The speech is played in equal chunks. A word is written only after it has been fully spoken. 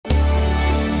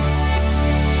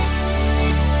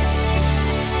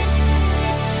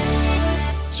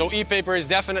So ePaper is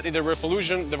definitely the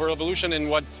revolution in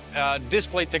what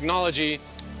display technology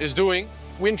is doing.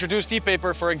 We introduced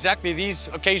ePaper for exactly these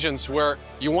occasions where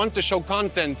you want to show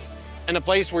content in a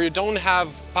place where you don't have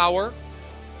power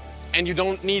and you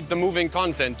don't need the moving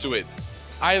content to it.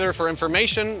 Either for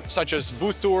information, such as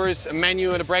booth tours, a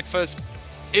menu at a breakfast.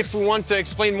 If we want to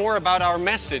explain more about our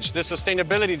message, the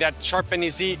sustainability that Sharp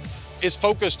NEC is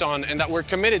focused on and that we're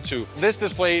committed to, this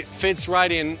display fits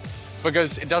right in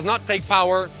because it does not take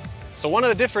power. So one of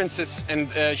the differences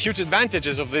and huge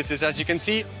advantages of this is, as you can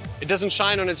see, it doesn't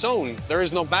shine on its own. There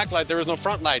is no backlight, there is no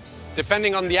front light.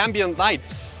 Depending on the ambient light,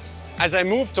 as I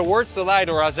move towards the light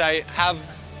or as I have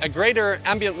a greater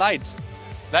ambient light,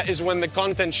 that is when the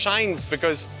content shines,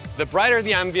 because the brighter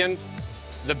the ambient,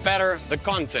 the better the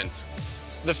content.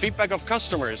 The feedback of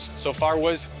customers so far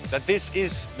was that this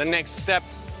is the next step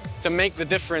to make the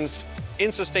difference in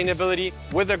sustainability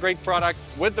with a great product,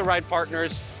 with the right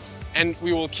partners, and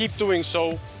we will keep doing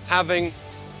so, having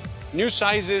new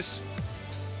sizes,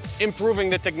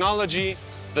 improving the technology,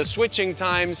 the switching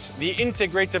times, the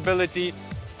integratability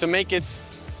to make it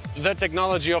the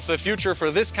technology of the future for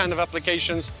this kind of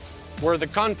applications where the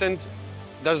content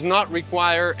does not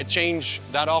require a change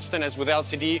that often as with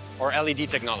LCD or LED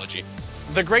technology.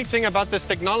 The great thing about this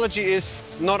technology is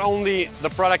not only the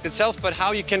product itself, but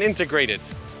how you can integrate it.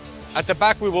 At the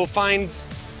back we will find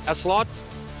a slot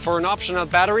for an optional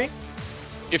battery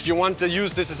if you want to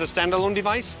use this as a standalone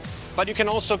device, but you can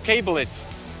also cable it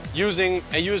using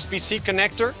a USB-C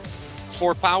connector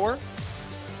for power,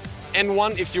 and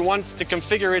one if you want to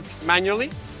configure it manually.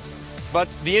 But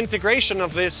the integration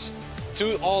of this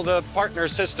to all the partner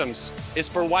systems is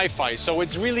for Wi-Fi, so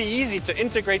it's really easy to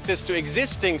integrate this to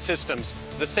existing systems,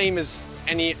 the same as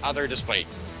any other display.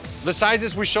 The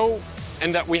sizes we show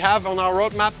and that we have on our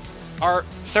roadmap are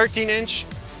 13-inch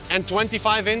and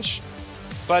 25-inch,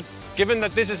 but given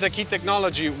that this is a key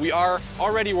technology, we are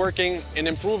already working in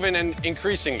improving and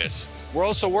increasing this. We're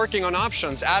also working on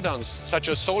options, add-ons, such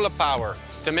as solar power,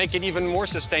 to make it even more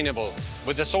sustainable.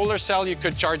 With the solar cell, you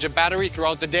could charge a battery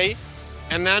throughout the day,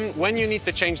 and then when you need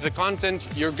to change the content,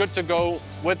 you're good to go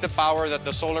with the power that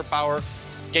the solar power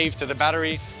gave to the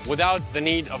battery without the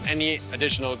need of any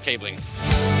additional cabling.